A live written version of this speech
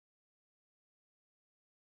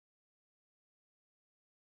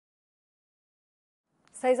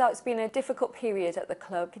Cesar, it's been a difficult period at the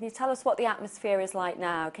club. Can you tell us what the atmosphere is like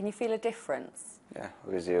now? Can you feel a difference? Yeah,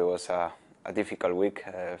 obviously it was a difficult week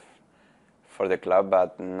for the club,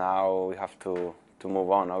 but now we have to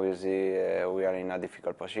move on. Obviously, we are in a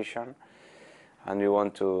difficult position, and we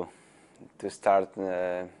want to start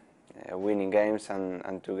winning games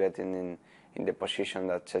and to get in the position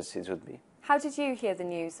that Chelsea should be. How did you hear the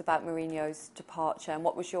news about Mourinho's departure, and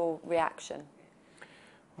what was your reaction?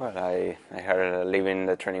 Well, I heard leaving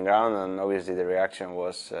the training ground, and obviously the reaction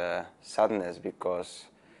was sadness, because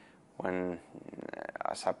when,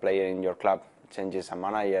 as a player in your club, changes a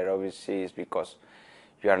manager, obviously it's because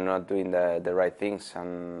you are not doing the right things.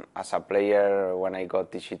 And as a player, when I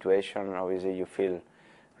got this situation, obviously you feel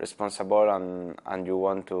responsible and you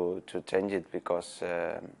want to change it, because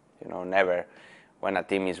never when a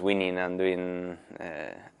team is winning and doing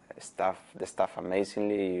the stuff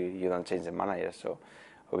amazingly, you don't change the manager. So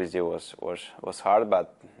obviously it was hard,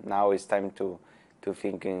 but now it's time to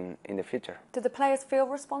think in the future. Do the players feel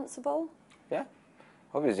responsible? Yeah,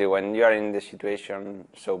 obviously when you are in the situation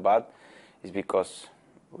so bad, it's because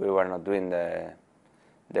we were not doing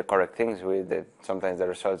the correct things. Sometimes the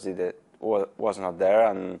results was not there,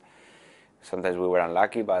 and sometimes we were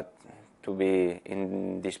unlucky. But to be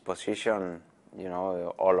in this position,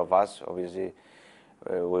 all of us, obviously,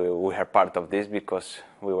 we are part of this because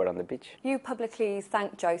we were on the pitch. You publicly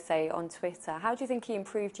thanked Jose on Twitter. How do you think he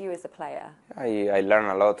improved you as a player? I learned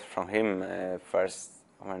a lot from him. First,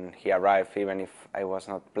 when he arrived, even if I was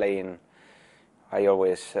not playing, I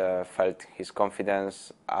always felt his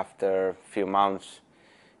confidence. After a few months,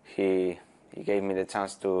 he gave me the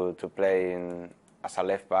chance to play as a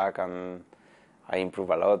left back, and I improved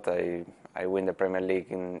a lot. I win the Premier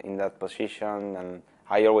League in that position, and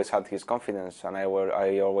I always had his confidence, and I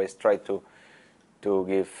always tried to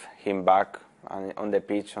give him back on the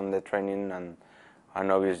pitch, on the training, and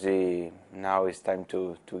obviously now it's time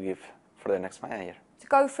to give for the next manager. To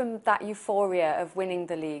go from that euphoria of winning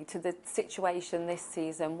the league to the situation this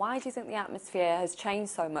season, why do you think the atmosphere has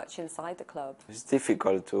changed so much inside the club? It's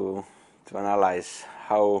difficult to analyze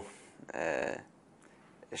how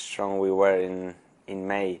strong we were in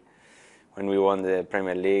May when we won the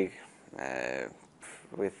Premier League.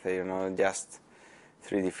 With just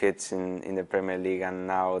 3 defeats in the Premier League, and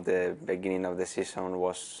now the beginning of the season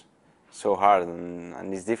was so hard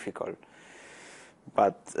and it's difficult.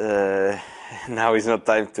 But now it's not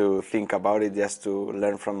time to think about it, just to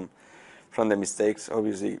learn from the mistakes.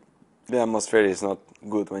 Obviously, the atmosphere is not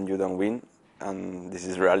good when you don't win, and this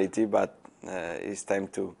is reality. But it's time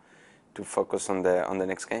to focus on the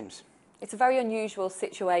next games. It's a very unusual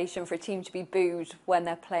situation for a team to be booed when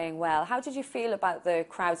they're playing well. How did you feel about the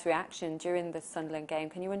crowd's reaction during the Sunderland game?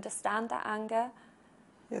 Can you understand that anger?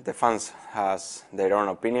 Yeah, the fans has their own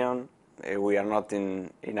opinion. We are not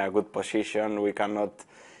in a good position. We cannot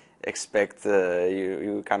expect.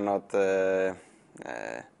 You cannot. I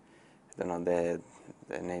don't know the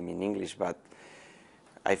name in English, but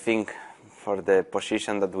I think for the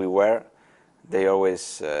position that we were, they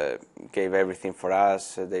always gave everything for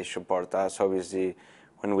us. They support us. Obviously,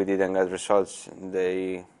 when we didn't get results,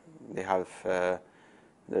 they have the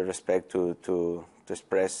respect to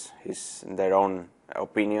express their own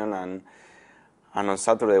opinion. And on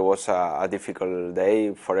Saturday was a difficult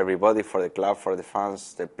day for everybody, for the club, for the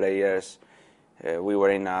fans, the players. We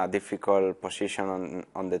were in a difficult position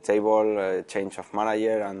on the table, change of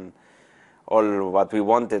manager, and all what we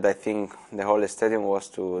wanted, I think, the whole stadium was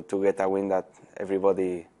to get a win that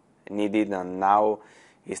everybody needed, and now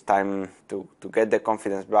it's time to get the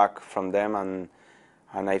confidence back from them,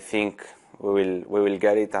 and I think we will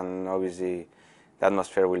get it, and obviously the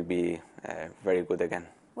atmosphere will be very good again.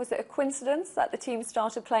 Was it a coincidence that the team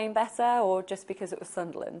started playing better, or just because it was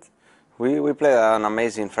Sunderland? We played an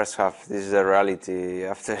amazing first half. This is the reality.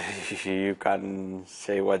 After you can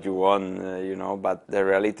say what you want, but the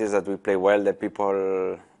reality is that we play well. The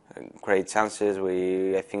people create chances.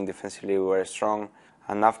 I think defensively we were strong.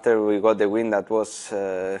 And after we got the win, that was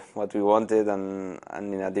what we wanted, and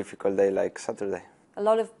in a difficult day like Saturday. A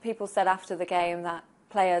lot of people said after the game that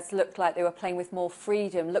players looked like they were playing with more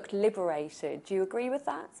freedom, looked liberated. Do you agree with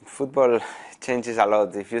that? Football changes a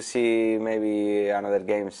lot. If you see maybe another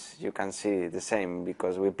games, you can see the same,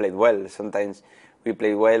 because we played well. Sometimes we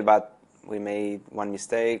played well, but we made one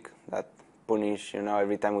mistake that punished.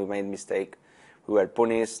 Every time we made mistake, we were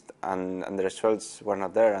punished, and the results were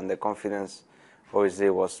not there, and the confidence obviously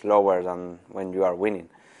was lower than when you are winning.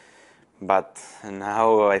 But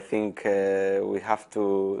now I think we have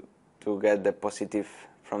to get the positive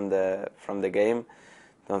from the game.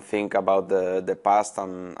 Don't think about the past,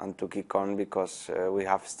 and to kick on, because we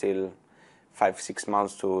have still 5-6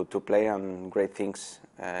 months to play, and great things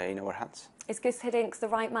in our hands. Is Guus Hiddink the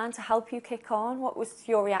right man to help you kick on? What was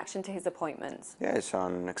your reaction to his appointment? Yeah, he's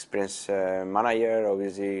an experienced manager,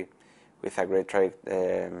 obviously with a great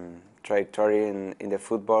trajectory in the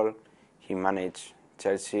football. He managed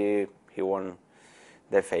Chelsea, he won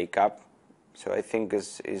the FA Cup, so I think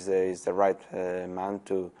is the right man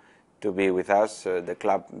to be with us. The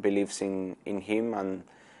club believes in him,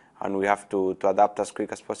 and we have to adapt as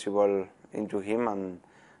quick as possible into him, and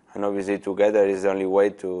obviously together is the only way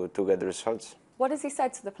to get results. What has he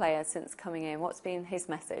said to the players since coming in? What's been his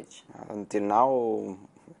message? Until now,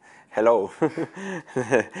 hello.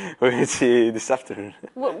 We'll see this afternoon.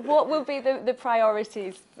 What will be the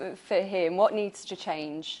priorities for him? What needs to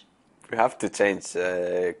change? We have to change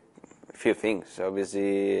a few things.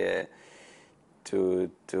 Obviously, to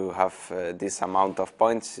have this amount of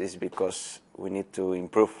points is because we need to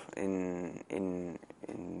improve in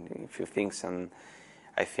a few things, and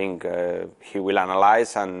I think he will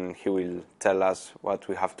analyze and he will tell us what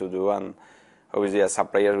we have to do, and obviously as a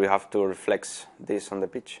player we have to reflect this on the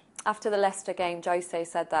pitch. After the Leicester game, Jose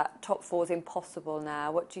said that top four is impossible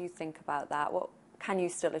now. What do you think about that? What can you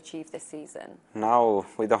still achieve this season? Now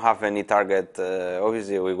we don't have any target.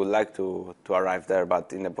 Obviously we would like to arrive there,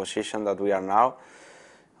 but in the position that we are now,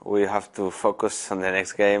 we have to focus on the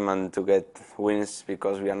next game and to get wins,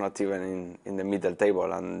 because we are not even in the middle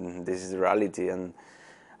table, and this is the reality. And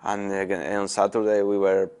again, on Saturday we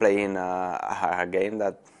were playing a game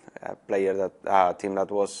that a team that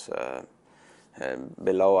was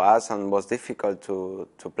below us and was difficult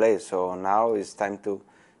to play. So now it's time to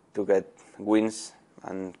get wins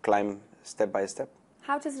and climb step by step.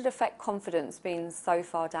 How does it affect confidence being so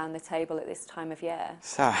far down the table at this time of year?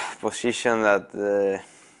 It's a position that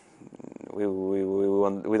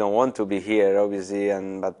we don't want to be here, obviously,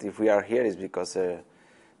 but if we are here, it's because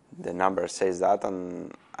the number says that,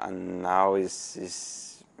 and now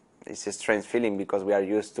it's a strange feeling, because we are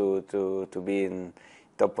used to be in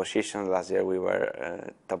top position. Last year we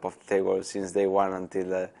were top of the table since day one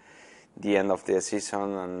until the end of the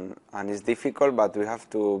season, and it's difficult, but we have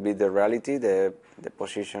to be the reality. The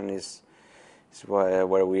position is where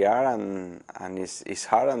we are, and it's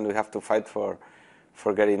hard, and we have to fight for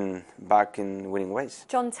getting back in winning ways.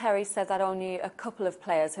 John Terry said that only a couple of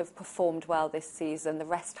players have performed well this season, the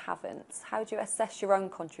rest haven't. How do you assess your own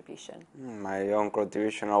contribution? My own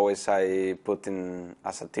contribution always I put in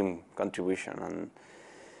as a team contribution, and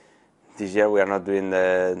this year we are not doing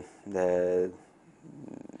the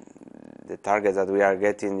targets that we are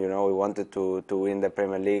getting. You know, we wanted to win the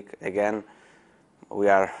Premier League again. We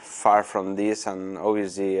are far from this, and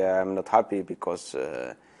obviously I'm not happy, because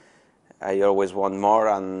I always want more,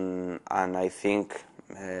 and I think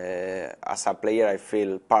as a player I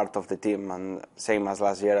feel part of the team, and same as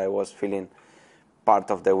last year I was feeling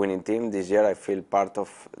part of the winning team. This year I feel part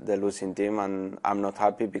of the losing team, and I'm not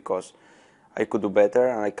happy, because I could do better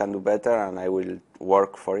and I can do better, and I will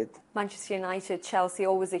work for it. Manchester United, Chelsea,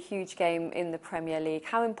 always a huge game in the Premier League.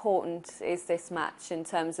 How important is this match in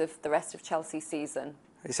terms of the rest of Chelsea's season?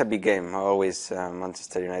 It's a big game. Always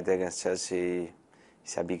Manchester United against Chelsea.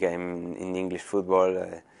 It's a big game in English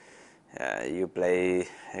football. You play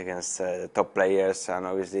against top players, and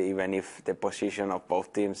obviously even if the position of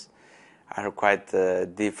both teams are quite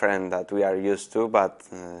different that we are used to, but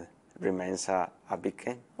remains a big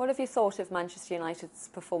game. What have you thought of Manchester United's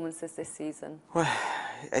performances this season? Well,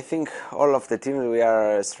 I think all of the teams we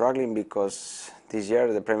are struggling, because this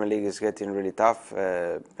year the Premier League is getting really tough.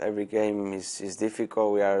 Every game is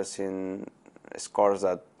difficult. We are seeing scores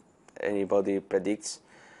that anybody predicts,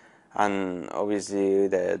 and obviously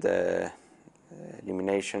the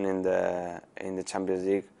elimination in the Champions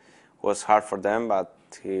League was hard for them, but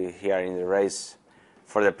here in the race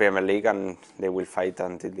for the Premier League, and they will fight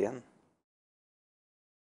until the end.